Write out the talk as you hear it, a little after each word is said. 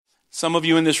Some of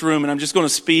you in this room, and I'm just going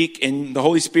to speak, and the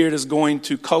Holy Spirit is going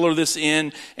to color this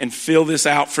in and fill this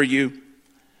out for you.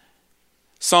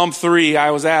 Psalm 3,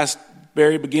 I was asked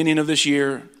very beginning of this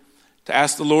year to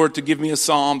ask the Lord to give me a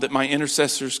psalm that my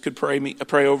intercessors could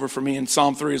pray over for me. And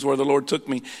Psalm 3 is where the Lord took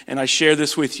me, and I share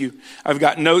this with you. I've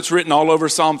got notes written all over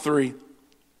Psalm 3.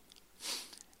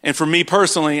 And for me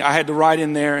personally, I had to write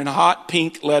in there in hot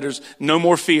pink letters, no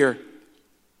more fear.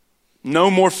 No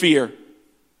more fear.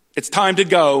 It's time to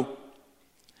go.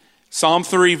 Psalm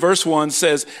 3 verse 1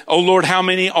 says, "Oh Lord, how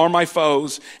many are my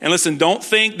foes?" And listen, don't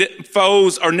think that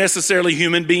foes are necessarily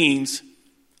human beings.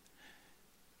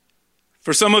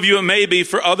 For some of you it may be,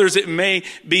 for others it may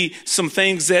be some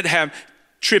things that have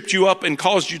tripped you up and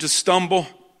caused you to stumble.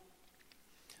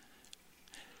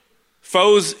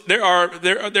 Foes, there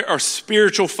are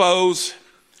spiritual foes.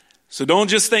 So don't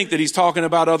just think that he's talking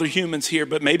about other humans here,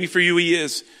 but maybe for you he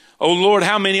is. "Oh Lord,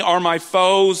 how many are my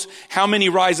foes? How many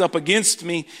rise up against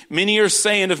me? Many are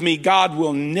saying of me, God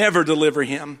will never deliver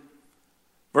him."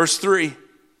 Verse 3.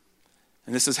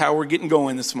 And this is how we're getting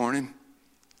going this morning.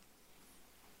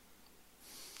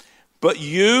 "But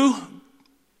you,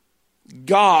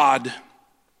 God,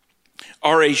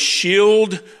 are a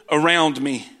shield around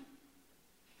me."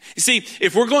 You see,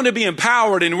 if we're going to be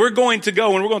empowered and we're going to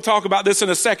go, and we're going to talk about this in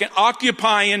a second,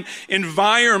 occupying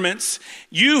environments,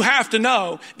 you have to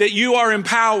know that you are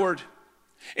empowered.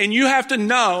 And you have to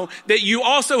know that you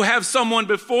also have someone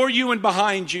before you and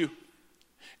behind you.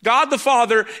 God the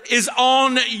Father is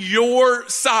on your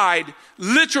side,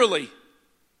 literally.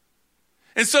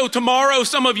 And so tomorrow,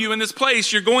 some of you in this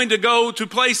place, you're going to go to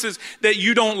places that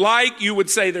you don't like. You would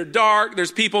say they're dark.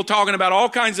 There's people talking about all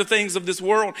kinds of things of this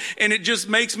world, and it just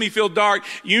makes me feel dark.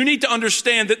 You need to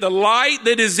understand that the light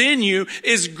that is in you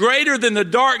is greater than the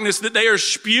darkness that they are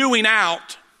spewing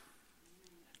out.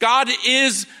 God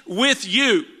is with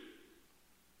you.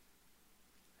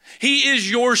 He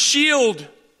is your shield.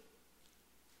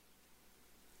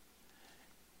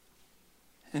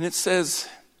 And it says,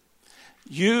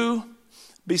 "You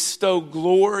bestow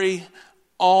glory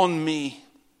on me,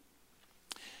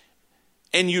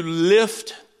 and you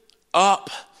lift up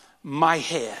my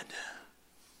head."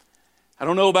 I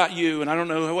don't know about you, and I don't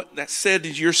know what that said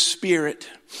is your spirit,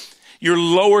 your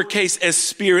lowercase s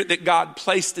spirit that God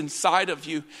placed inside of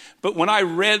you. But when I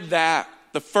read that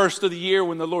the first of the year,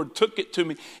 when the Lord took it to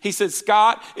me, he said,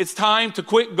 "Scott, it's time to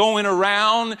quit going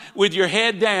around with your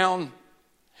head down.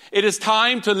 It is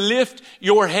time to lift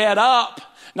your head up.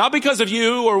 Not because of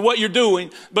you or what you're doing,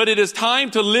 but it is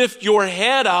time to lift your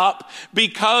head up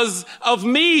because of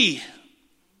me."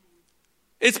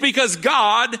 It's because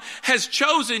God has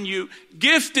chosen you,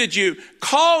 gifted you,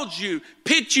 called you,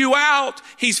 picked you out.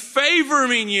 He's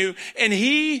favoring you. And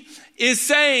he is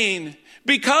saying,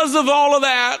 because of all of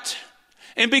that,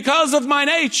 and because of my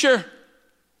nature,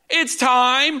 it's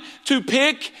time to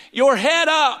pick your head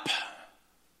up.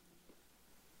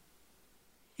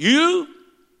 You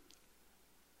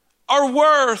are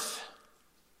worth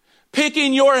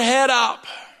picking your head up.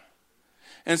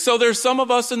 And so there's some of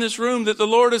us in this room that the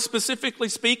Lord is specifically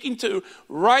speaking to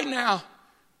right now.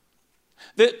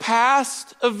 That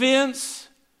past events,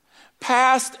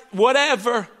 past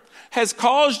whatever, has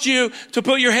caused you to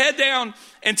put your head down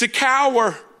and to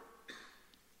cower.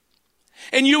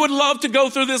 And you would love to go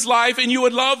through this life, and you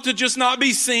would love to just not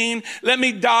be seen. Let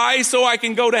me die so I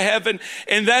can go to heaven.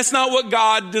 And that's not what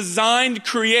God designed,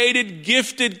 created,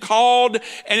 gifted, called,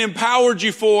 and empowered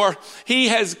you for. He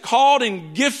has called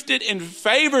and gifted and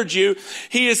favored you.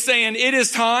 He is saying it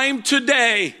is time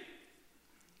today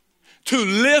to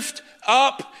lift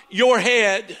up your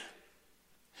head.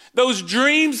 Those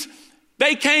dreams,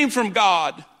 they came from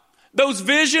God. Those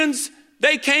visions,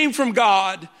 they came from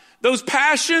God. Those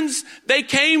passions, they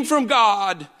came from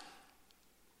God.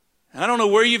 I don't know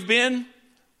where you've been,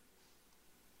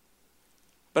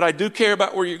 but I do care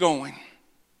about where you're going.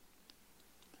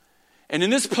 And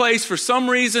in this place, for some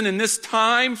reason, in this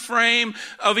time frame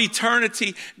of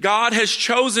eternity, God has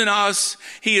chosen us.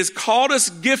 He has called us,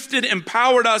 gifted,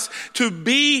 empowered us to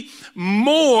be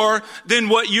more than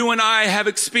what you and I have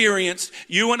experienced.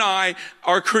 You and I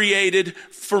are created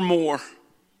for more.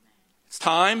 It's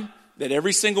time that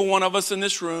every single one of us in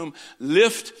this room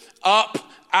lift up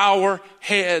our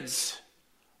heads.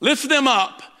 Lift them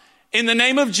up. In the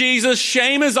name of Jesus,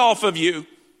 shame is off of you.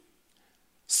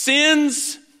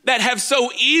 Sins that have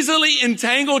so easily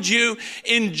entangled you,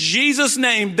 in Jesus'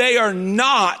 name, they are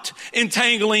not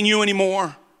entangling you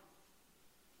anymore.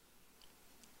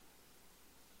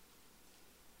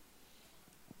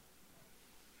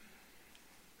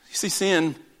 You see,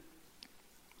 sin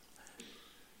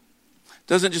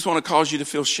doesn't just want to cause you to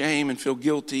feel shame and feel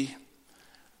guilty.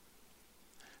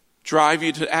 drive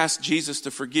you to ask Jesus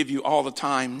to forgive you all the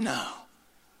time? No.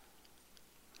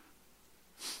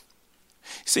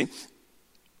 See,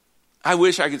 I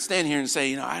wish I could stand here and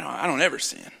say, I don't ever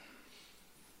sin.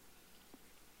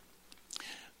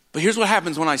 But here's what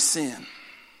happens when I sin.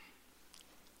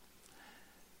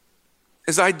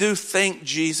 Is I do thank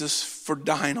Jesus for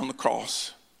dying on the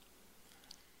cross.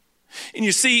 And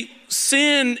you see,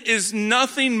 sin is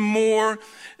nothing more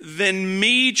than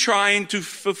me trying to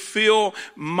fulfill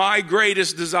my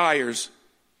greatest desires.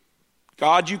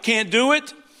 God, you can't do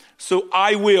it, so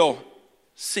I will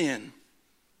sin.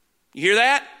 You hear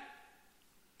that?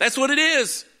 That's what it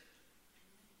is.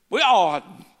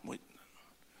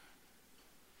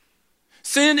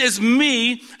 Sin is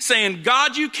me saying,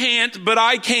 God, you can't, but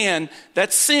I can.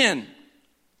 That's sin.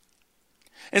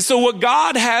 And so what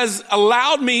God has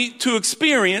allowed me to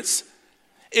experience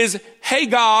is, hey,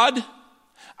 God,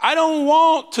 I don't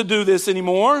want to do this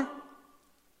anymore.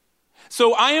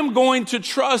 So I am going to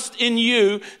trust in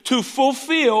you to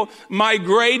fulfill my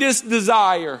greatest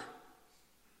desire.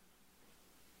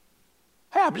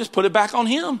 Hey, I just put it back on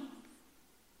him.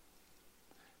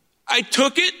 I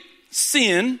took it,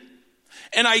 sin,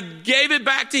 and I gave it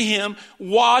back to him,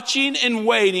 watching and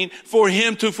waiting for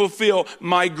him to fulfill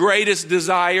my greatest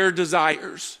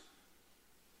desires.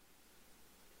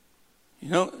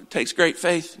 It takes great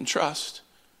faith and trust.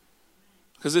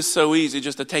 Because it's so easy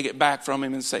just to take it back from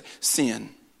him and say, sin.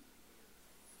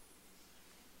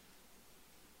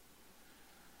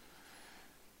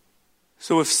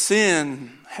 So if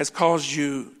sin has caused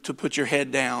you to put your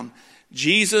head down,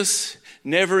 Jesus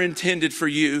never intended for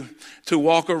you to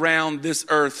walk around this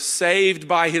earth saved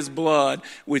by his blood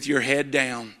with your head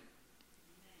down.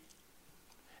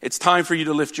 It's time for you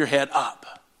to lift your head up.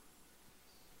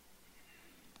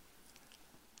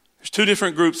 There's two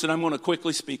different groups that I'm going to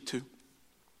quickly speak to.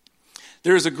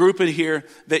 There is a group in here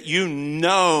that you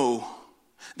know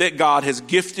that God has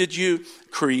gifted you,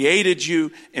 created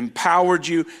you, empowered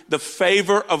you. The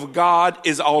favor of God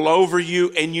is all over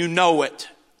you and you know it.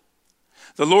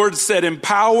 The Lord said,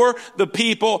 empower the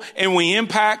people and we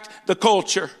impact the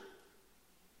culture.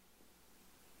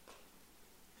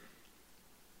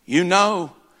 You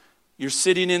know you're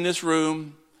sitting in this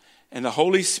room and the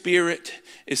Holy Spirit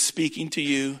is speaking to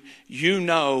you. You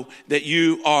know that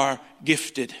you are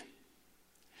gifted.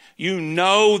 You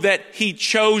know that he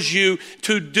chose you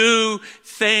to do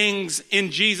things in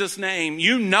Jesus' name.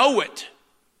 You know it.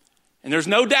 And there's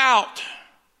no doubt.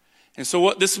 And so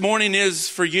what this morning is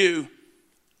for you,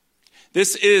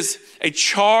 this is a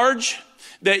charge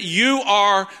that you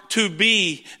are to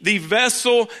be the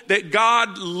vessel that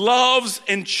God loves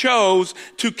and chose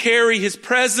to carry his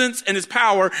presence and his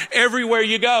power everywhere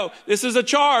you go. This is a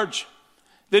charge.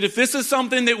 That if this is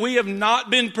something that we have not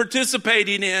been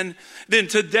participating in, then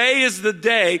today is the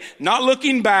day, not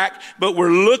looking back, but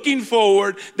we're looking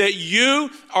forward, that you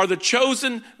are the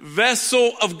chosen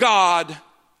vessel of God.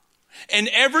 And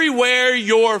everywhere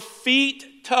your feet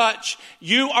touch,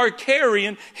 you are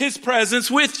carrying his presence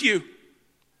with you.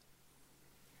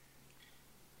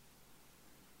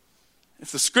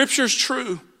 If the scripture's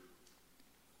true,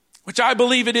 which I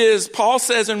believe it is, Paul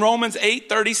says in Romans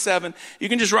 8:37, you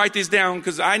can just write these down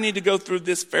because I need to go through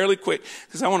this fairly quick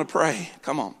because I want to pray.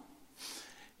 Come on.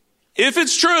 If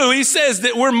it's true, he says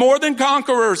that we're more than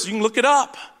conquerors. You can look it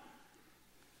up.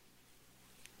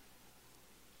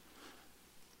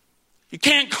 You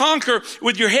can't conquer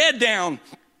with your head down.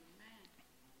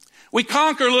 We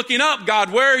conquer looking up.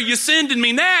 God, where are you sending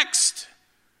me next?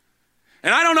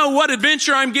 And I don't know what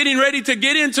adventure I'm getting ready to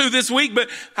get into this week, but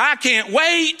I can't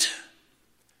wait.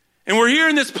 And we're here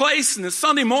in this place on this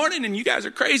Sunday morning, and you guys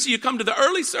are crazy. You come to the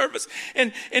early service,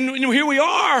 and here we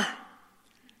are.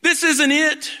 This isn't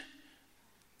it.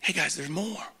 Hey guys, there's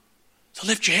more. So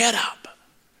lift your head up.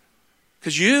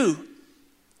 Because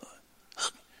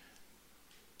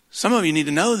some of you need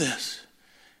to know this.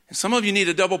 And some of you need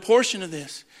a double portion of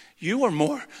this. You are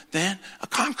more than a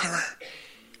conqueror.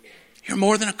 You're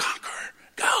more than a conqueror.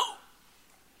 Go.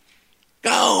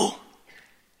 Go.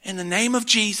 In the name of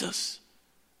Jesus.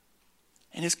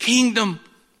 And his kingdom.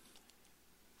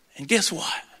 And guess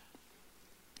what?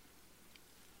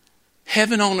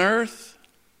 Heaven on earth.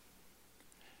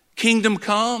 Kingdom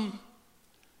come.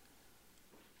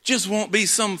 Just won't be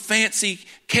some fancy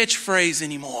catchphrase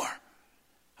anymore.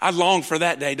 I long for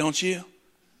that day, don't you?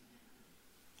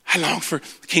 I long for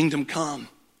the kingdom come.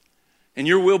 And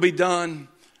your will be done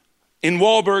in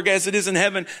Wahlberg as it is in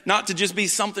heaven, not to just be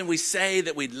something we say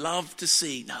that we'd love to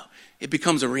see. No, it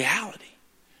becomes a reality.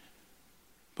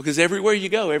 Because everywhere you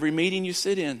go, every meeting you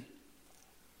sit in,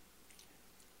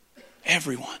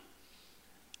 everyone,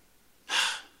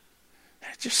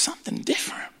 There's something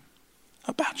different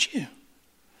about you.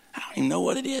 I don't even know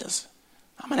what it is.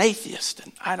 I'm an atheist,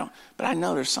 and but I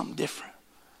know there's something different.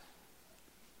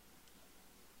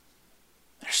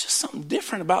 There's just something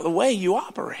different about the way you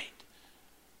operate.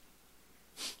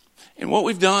 And what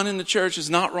we've done in the church is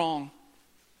not wrong.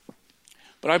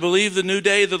 But I believe the new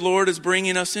day the Lord is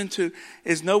bringing us into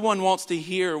is no one wants to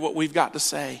hear what we've got to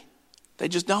say. They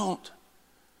just don't.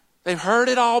 They've heard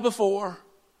it all before.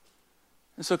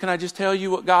 And so can I just tell you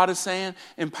what God is saying?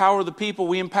 Empower the people.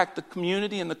 We impact the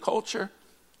community and the culture.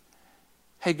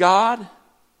 Hey, God,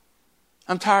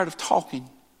 I'm tired of talking.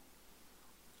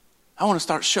 I want to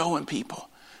start showing people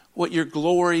what your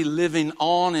glory living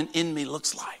on and in me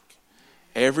looks like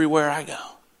everywhere I go.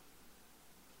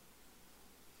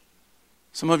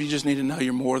 Some of you just need to know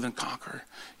you're more than conqueror.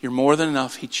 You're more than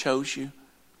enough. He chose you. And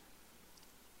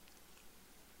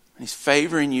He's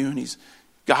favoring you and He's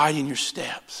guiding your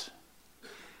steps.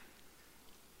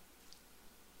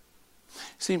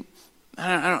 See,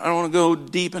 I don't want to go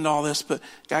deep into all this, but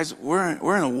guys, we're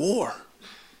in a war.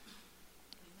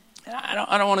 And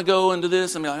I don't want to go into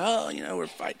this and be like, oh, we're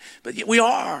fighting. But we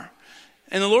are.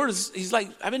 And the Lord He's like,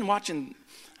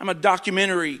 I'm a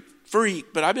documentary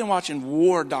freak, but I've been watching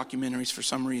war documentaries for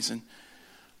some reason.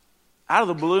 Out of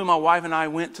the blue, my wife and I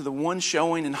went to the one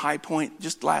showing in High Point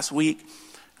just last week.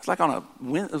 It's like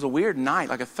it was a weird night,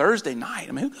 like a Thursday night.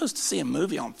 I mean, who goes to see a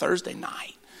movie on Thursday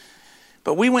night?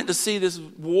 But we went to see this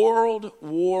World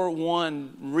War I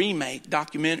remake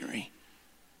documentary.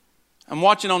 I'm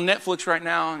watching on Netflix right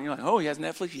now, and you're like, oh, he has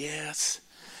Netflix? Yes.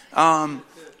 A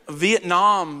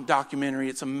Vietnam documentary.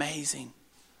 It's amazing.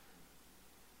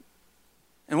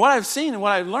 And what I've seen and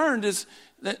what I've learned is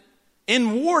that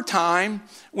in wartime,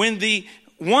 when the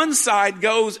one side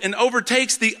goes and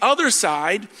overtakes the other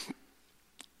side,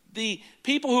 the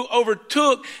people who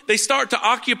overtook, they start to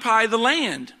occupy the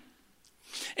land.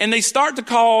 And they start to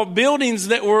call buildings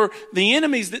that were the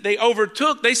enemies that they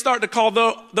overtook, they start to call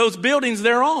those buildings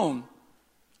their own.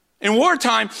 In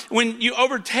wartime, when you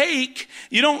overtake,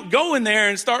 you don't go in there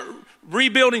and start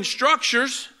rebuilding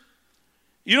structures.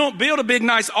 You don't build a big,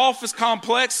 nice office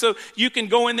complex so you can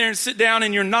go in there and sit down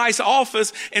in your nice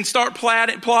office and start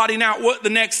plotting out what the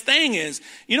next thing is.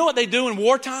 You know what they do in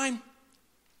wartime?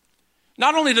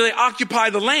 Not only do they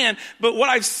occupy the land, but what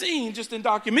I've seen just in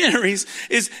documentaries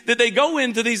is that they go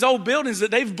into these old buildings that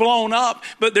they've blown up,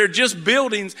 but they're just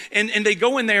buildings, and they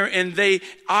go in there and they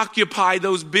occupy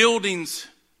those buildings.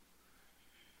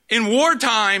 In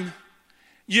wartime,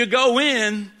 you go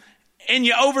in and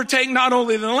you overtake not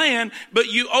only the land,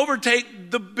 but you overtake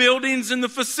the buildings and the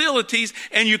facilities,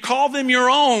 and you call them your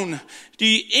own.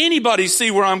 Anybody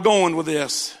see where I'm going with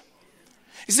this?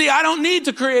 You see, I don't need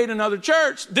to create another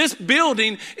church. This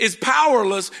building is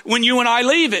powerless when you and I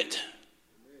leave it.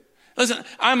 Listen,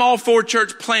 I'm all for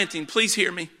church planting. Please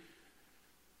hear me.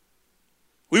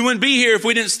 We wouldn't be here if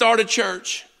we didn't start a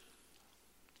church.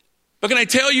 But can I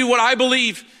tell you what I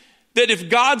believe? That if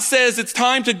God says it's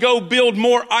time to go build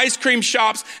more ice cream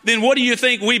shops, then what do you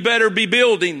think we better be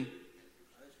building?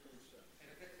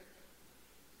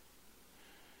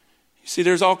 You see,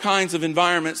 there's all kinds of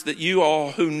environments that you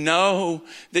all who know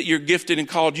that you're gifted and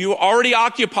called, you already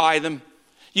occupy them.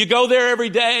 You go there every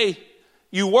day.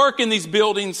 You work in these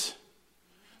buildings.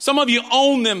 Some of you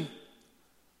own them.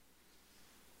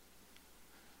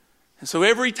 And so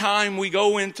every time we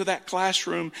go into that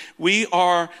classroom, we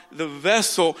are the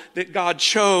vessel that God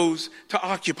chose to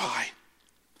occupy.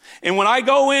 And when I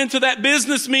go into that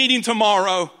business meeting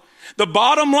tomorrow, the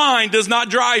bottom line does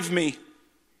not drive me,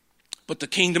 but the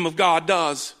kingdom of God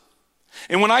does.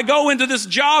 And when I go into this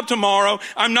job tomorrow,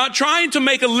 I'm not trying to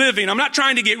make a living. I'm not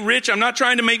trying to get rich. I'm not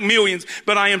trying to make millions,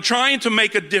 but I am trying to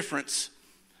make a difference.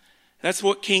 That's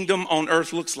what kingdom on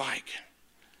earth looks like.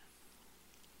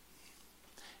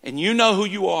 And you know who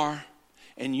you are,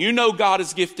 and you know God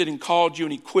has gifted and called you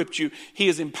and equipped you. He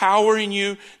is empowering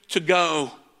you to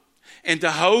go and to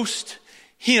host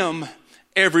Him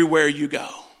everywhere you go.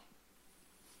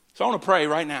 So I want to pray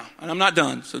right now, and I'm not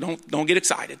done, so don't get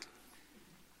excited.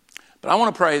 But I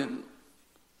want to pray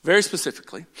very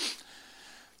specifically.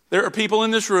 There are people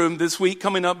in this room this week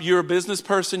coming up. You're a business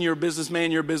person, you're a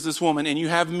businessman, you're a businesswoman, and you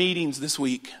have meetings this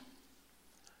week.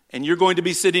 And you're going to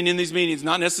be sitting in these meetings.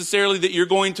 Not necessarily that you're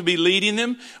going to be leading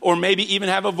them or maybe even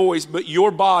have a voice, but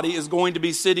your body is going to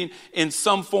be sitting in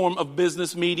some form of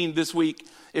business meeting this week.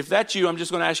 If that's you, I'm just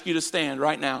going to ask you to stand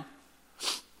right now.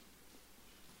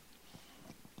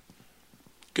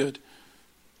 Good.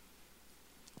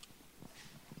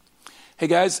 Hey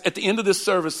guys, at the end of this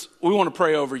service, we want to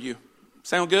pray over you.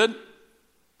 Sound good?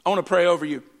 I want to pray over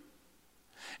you.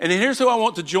 And then here's who I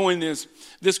want to join this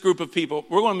group of people.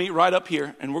 We're going to meet right up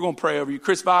here, and we're going to pray over you.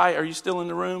 Chris Vi, are you still in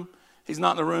the room? He's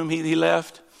not in the room. He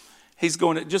left. He's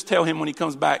going to, just tell him when he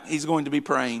comes back, he's going to be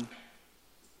praying.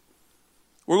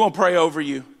 We're going to pray over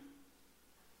you.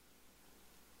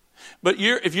 But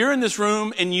if you're in this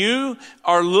room and you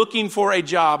are looking for a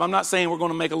job, I'm not saying we're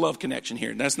going to make a love connection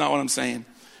here. That's not what I'm saying.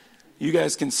 You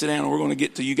guys can sit down and we're going to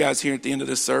get to you guys here at the end of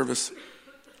this service.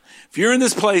 If you're in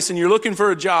this place and you're looking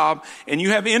for a job and you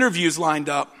have interviews lined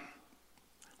up,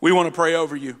 we want to pray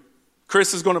over you.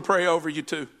 Chris is going to pray over you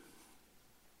too.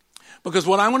 Because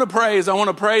what I want to pray is I want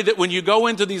to pray that when you go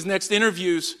into these next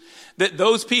interviews, that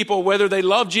those people, whether they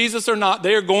love Jesus or not,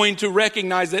 they're going to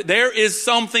recognize that there is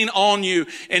something on you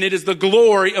and it is the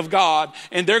glory of God.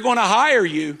 And they're going to hire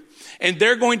you and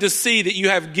they're going to see that you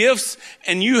have gifts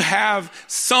and you have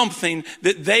something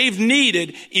that they've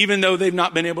needed even though they've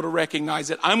not been able to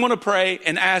recognize it. I'm going to pray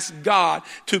and ask God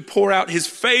to pour out his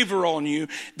favor on you.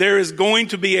 There is going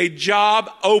to be a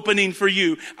job opening for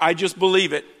you. I just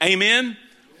believe it. Amen.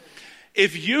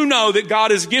 If you know that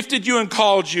God has gifted you and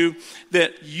called you,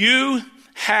 that you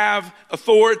have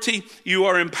authority, you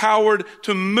are empowered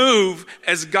to move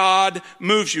as God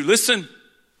moves you. Listen,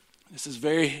 this is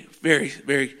very, very,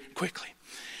 very quickly.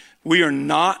 We are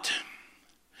not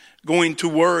going to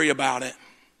worry about it.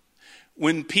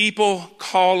 When people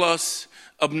call us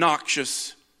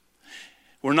obnoxious,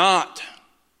 we're not.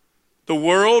 The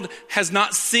world has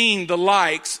not seen the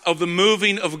likes of the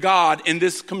moving of God in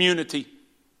this community.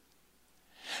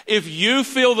 If you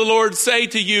feel the Lord say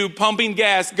to you, pumping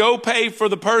gas, go pay for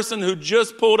the person who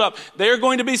just pulled up, they're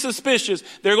going to be suspicious.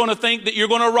 They're going to think that you're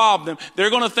going to rob them.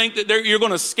 They're going to think that you're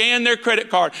going to scan their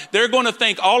credit card. They're going to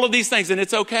think all of these things, and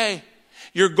it's okay.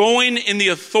 You're going in the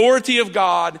authority of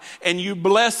God, and you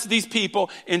bless these people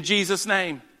in Jesus'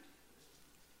 name.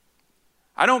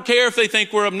 I don't care if they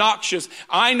think we're obnoxious.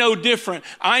 I know different.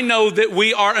 I know that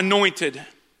we are anointed,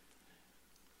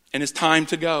 and it's time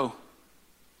to go.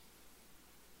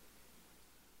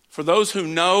 For those who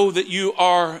know that you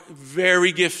are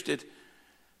very gifted.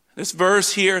 This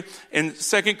verse here in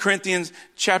 2 Corinthians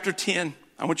chapter 10,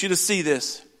 I want you to see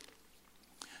this.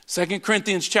 2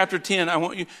 Corinthians chapter 10, I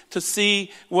want you to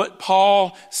see what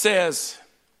Paul says.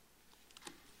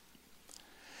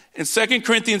 In 2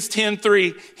 Corinthians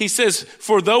 10:3, he says,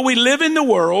 for though we live in the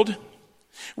world,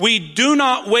 we do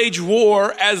not wage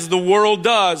war as the world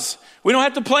does. We don't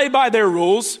have to play by their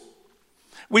rules.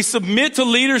 We submit to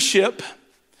leadership,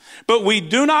 but we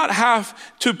do not have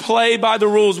to play by the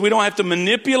rules. We don't have to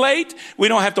manipulate. We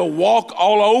don't have to walk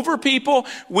all over people.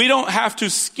 We don't have to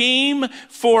scheme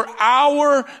for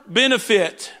our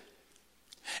benefit.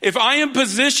 If I am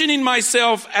positioning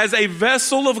myself as a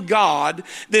vessel of God,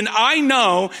 then I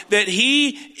know that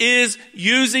he is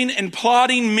using and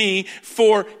plotting me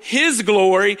for his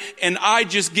glory, and I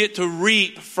just get to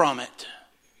reap from it.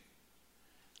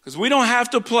 Because we don't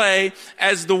have to play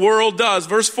as the world does.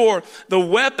 Verse 4, the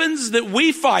weapons that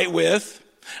we fight with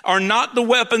are not the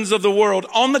weapons of the world.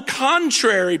 On the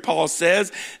contrary, Paul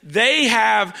says, they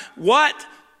have what?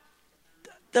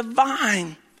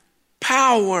 Divine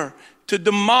power to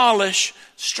demolish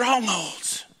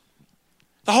strongholds.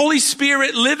 The Holy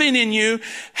Spirit living in you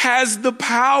has the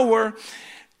power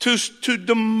to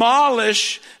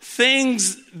demolish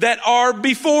things that are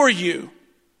before you.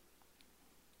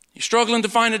 You're struggling to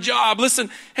find a job. Listen,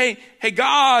 hey,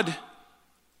 God,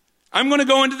 I'm going to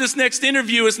go into this next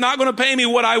interview. It's not going to pay me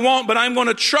what I want, but I'm going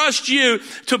to trust you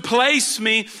to place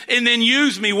me and then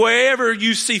use me wherever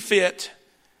you see fit.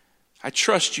 I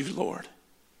trust you, Lord.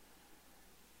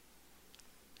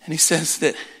 And he says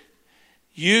that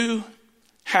you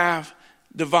have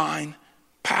divine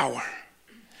power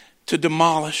to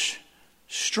demolish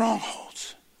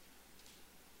strongholds.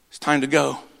 It's time to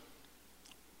go.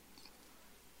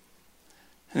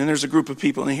 And then there's a group of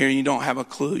people in here, you don't have a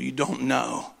clue. You don't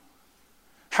know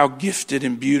how gifted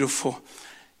and beautiful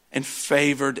and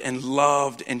favored and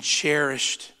loved and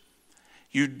cherished.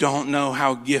 You don't know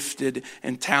how gifted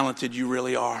and talented you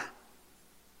really are.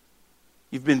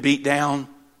 You've been beat down.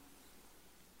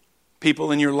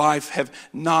 People in your life have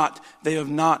not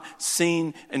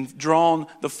seen and drawn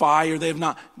the fire. They've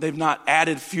not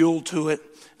added fuel to it.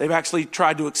 They've actually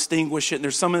tried to extinguish it. And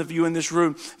there's some of you in this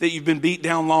room that you've been beat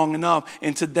down long enough.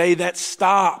 And today that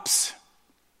stops.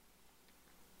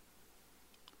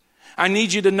 I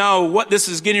need you to know what this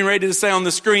is getting ready to say on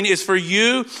the screen is for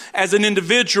you as an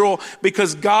individual,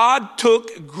 because God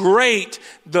took great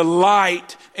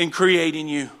delight in creating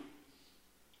you.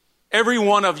 Every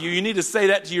one of you need to say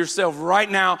that to yourself right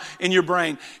now in your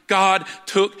brain. God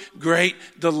took great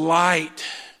delight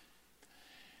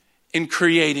in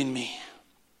creating me.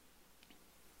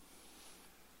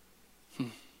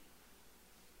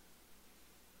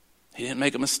 He didn't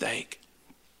make a mistake.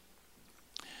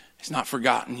 He's not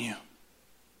forgotten you.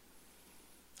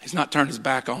 He's not turned his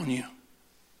back on you.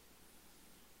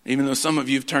 Even though some of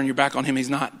you have turned your back on him, he's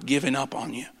not giving up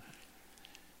on you.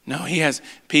 No, he has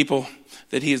people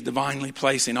that he is divinely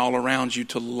placing all around you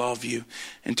to love you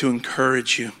and to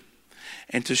encourage you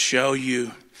and to show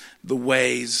you the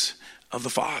ways of the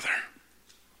Father.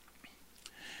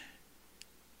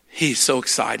 He's so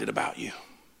excited about you.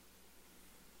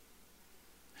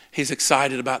 He's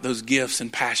excited about those gifts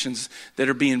and passions that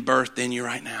are being birthed in you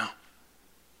right now.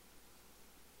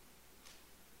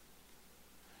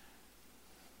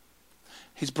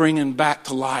 He's bringing back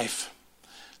to life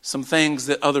some things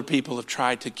that other people have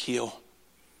tried to kill.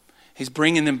 He's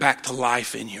bringing them back to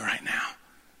life in you right now.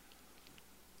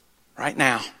 Right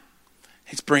now,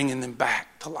 he's bringing them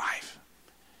back to life.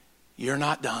 You're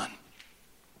not done.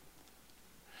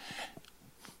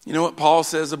 You know what Paul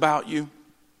says about you?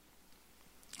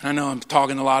 I know I'm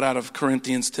talking a lot out of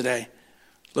Corinthians today.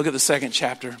 Look at the 2nd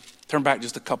chapter. Turn back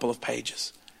just a couple of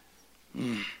pages.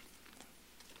 I'm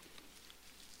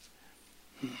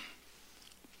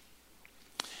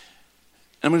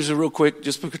going to just real quick,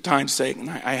 just for time's sake,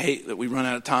 and I hate that we run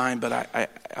out of time, but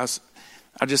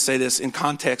I'll just say this in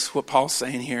context, what Paul's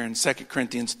saying here in 2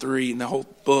 Corinthians 3, and the whole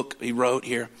book he wrote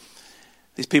here.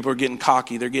 These people are getting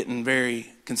cocky. They're getting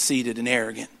very conceited and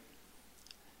arrogant.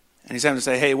 And he's having to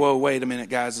say, hey, whoa, wait a minute,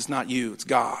 guys. It's not you. It's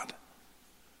God.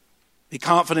 Be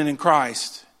confident in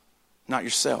Christ, not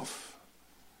yourself.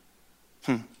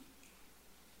 2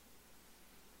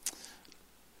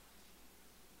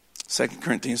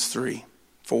 Corinthians 3,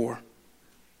 4.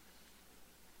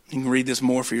 You can read this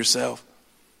more for yourself.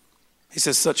 He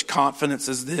says, such confidence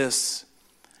as this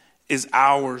is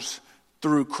ours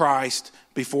through Christ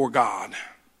before God.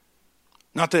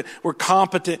 Not that we're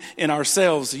competent in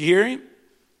ourselves. You hear him?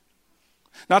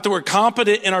 Not that we're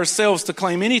competent in ourselves to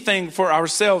claim anything for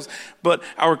ourselves, but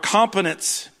our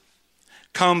competence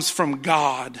comes from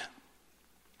God.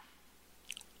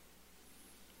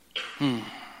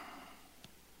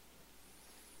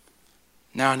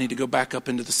 Now I need to go back up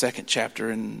into the 2nd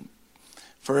chapter, and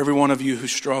for every one of you who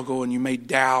struggle and you may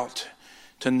doubt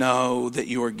to know that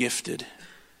you are gifted.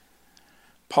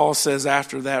 Paul says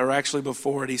after that, or actually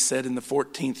before it, he said in the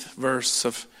 14th verse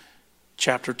of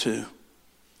chapter 2,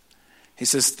 he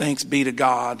says, thanks be to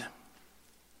God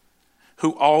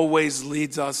who always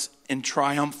leads us in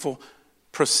triumphal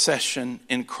procession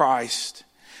in Christ.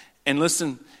 And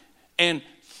listen, and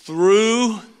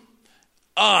through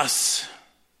us,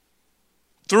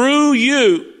 through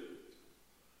you,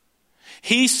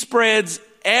 he spreads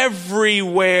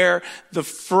everywhere the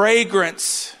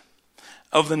fragrance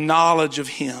of the knowledge of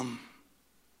him.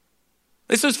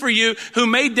 This is for you who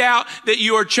may doubt that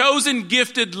you are chosen,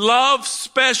 gifted, loved,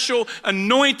 special,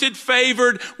 anointed,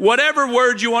 favored, whatever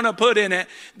word you want to put in it.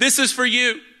 This is for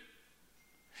you.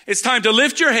 It's time to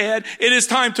lift your head. It is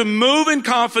time to move in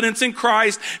confidence in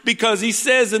Christ, because he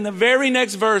says in the very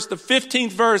next verse, the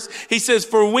 15th verse, he says,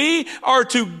 for we are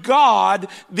to God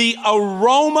the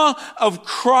aroma of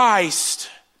Christ.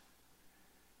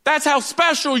 That's how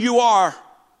special you are.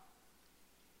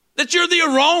 That you're the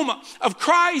aroma of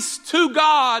Christ to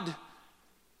God.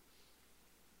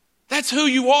 That's who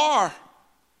you are.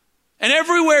 And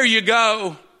everywhere you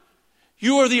go,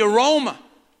 you are the aroma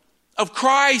of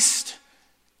Christ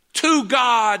to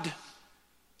God.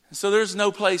 And so there's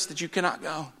no place that you cannot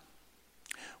go.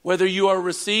 Whether you are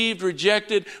received,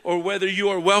 rejected, or whether you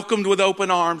are welcomed with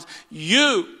open arms,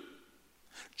 you,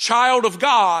 child of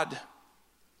God,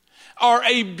 are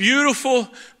a beautiful,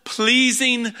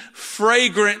 pleasing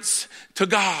fragrance to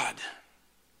God.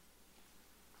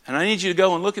 And I need you to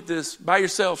go and look at this by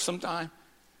yourself sometime.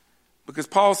 Because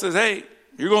Paul says, hey,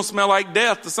 you're going to smell like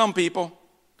death to some people.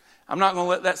 I'm not going to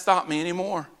let that stop me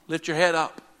anymore. Lift your head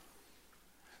up.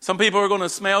 Some people are going to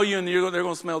smell you and they're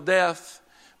going to smell death.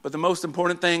 But the most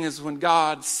important thing is when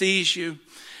God sees you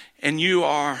and you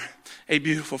are a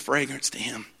beautiful fragrance to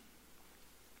him.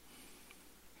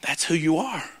 That's who you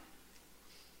are.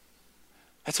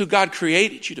 That's who God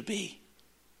created you to be.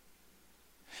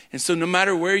 And so no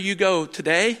matter where you go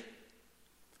today,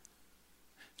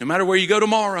 no matter where you go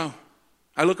tomorrow,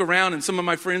 I look around and some of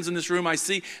my friends in this room,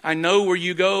 I know where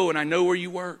you go and I know where you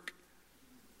work.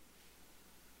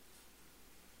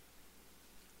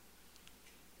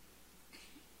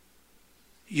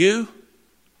 You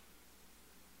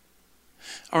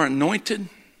are anointed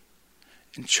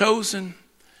and chosen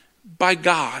by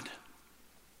God.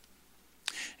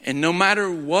 And no matter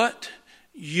what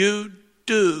you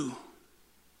do,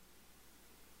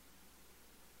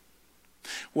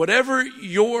 whatever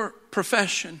your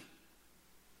profession,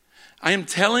 I am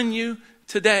telling you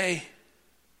today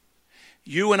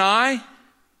You and I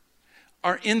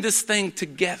are in this thing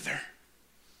together.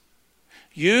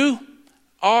 You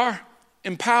are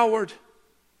empowered.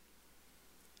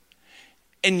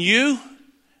 And you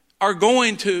are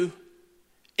going to,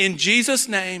 in Jesus'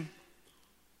 name,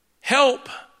 help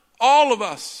all of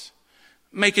us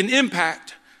make an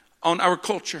impact on our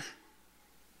culture.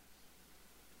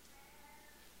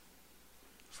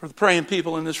 For the praying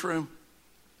people in this room,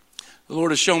 the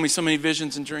Lord has shown me so many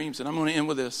visions and dreams, and I'm going to end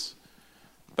with this.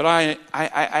 But I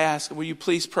ask, will you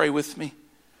please pray with me?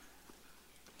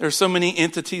 There are so many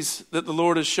entities that the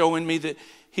Lord is showing me that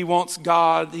He wants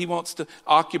to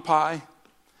occupy.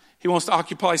 He wants to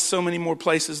occupy so many more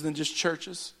places than just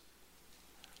churches.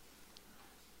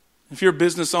 If you're a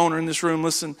business owner in this room,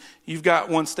 listen, you've got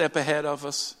one step ahead of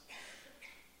us.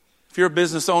 If you're a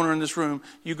business owner in this room,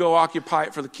 you go occupy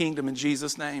it for the kingdom in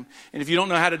Jesus' name. And if you don't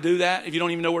know how to do that, if you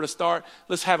don't even know where to start,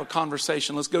 let's have a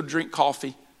conversation. Let's go drink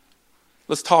coffee.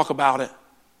 Let's talk about it.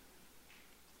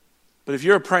 But if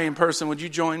you're a praying person, would you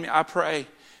join me? I pray.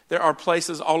 There are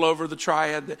places all over the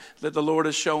triad that the Lord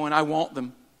is showing. I want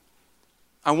them.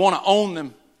 I want to own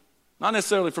them. Not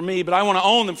necessarily for me, but I want to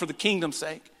own them for the kingdom's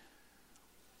sake.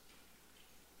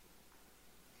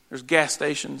 There's gas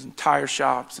stations and tire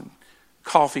shops and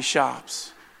coffee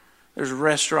shops. There's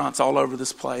restaurants all over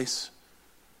this place.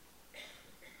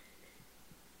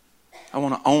 I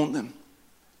want to own them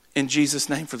in Jesus'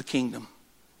 name for the kingdom.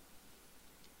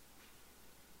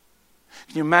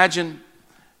 Can you imagine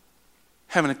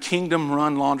having a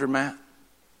kingdom-run laundromat?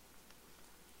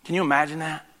 Can you imagine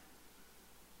that?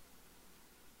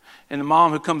 And the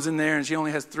mom who comes in there and she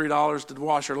only has $3 to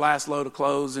wash her last load of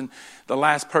clothes, and the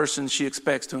last person she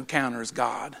expects to encounter is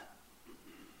God.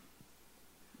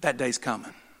 That day's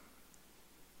coming.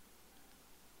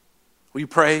 Will you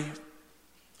pray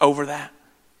over that?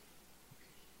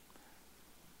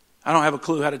 I don't have a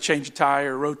clue how to change a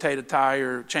tire, rotate a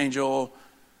tire, change oil.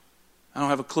 I don't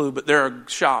have a clue, but there are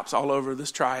shops all over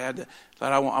this triad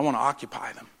that I want to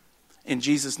occupy them in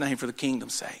Jesus' name for the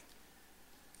kingdom's sake.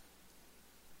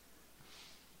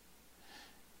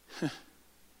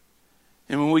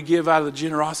 And when we give out of the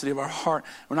generosity of our heart,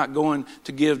 we're not going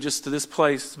to give just to this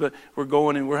place, but we're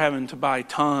going and we're having to buy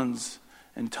tons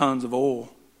and tons of oil.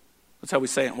 That's how we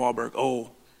say it in Wahlberg,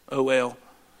 oil, O-L.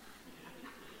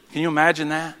 Can you imagine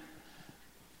that?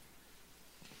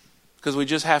 Because we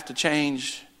just have to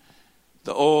change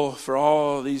the oil for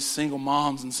all these single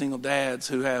moms and single dads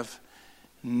who have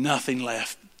nothing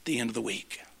left at the end of the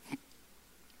week.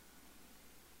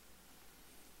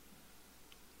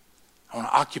 I want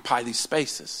to occupy these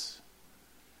spaces.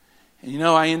 And you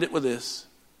know, I end it with this.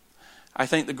 I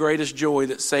think the greatest joy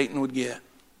that Satan would get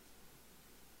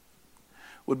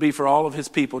would be for all of his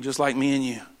people, just like me and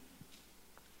you,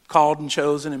 called and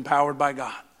chosen, empowered by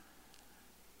God.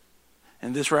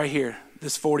 And this right here,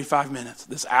 this 45 minutes,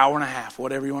 this hour and a half,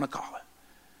 whatever you want to call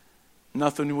it,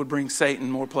 nothing would bring Satan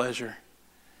more pleasure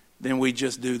than we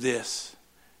just do this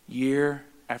year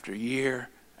after year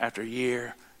after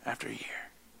year after year.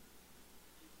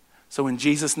 So in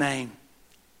Jesus' name,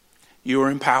 you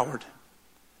are empowered.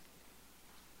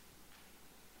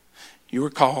 You are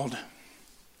called,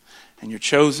 and you're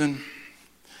chosen,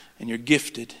 and you're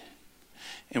gifted,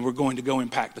 and we're going to go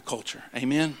impact the culture.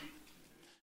 Amen?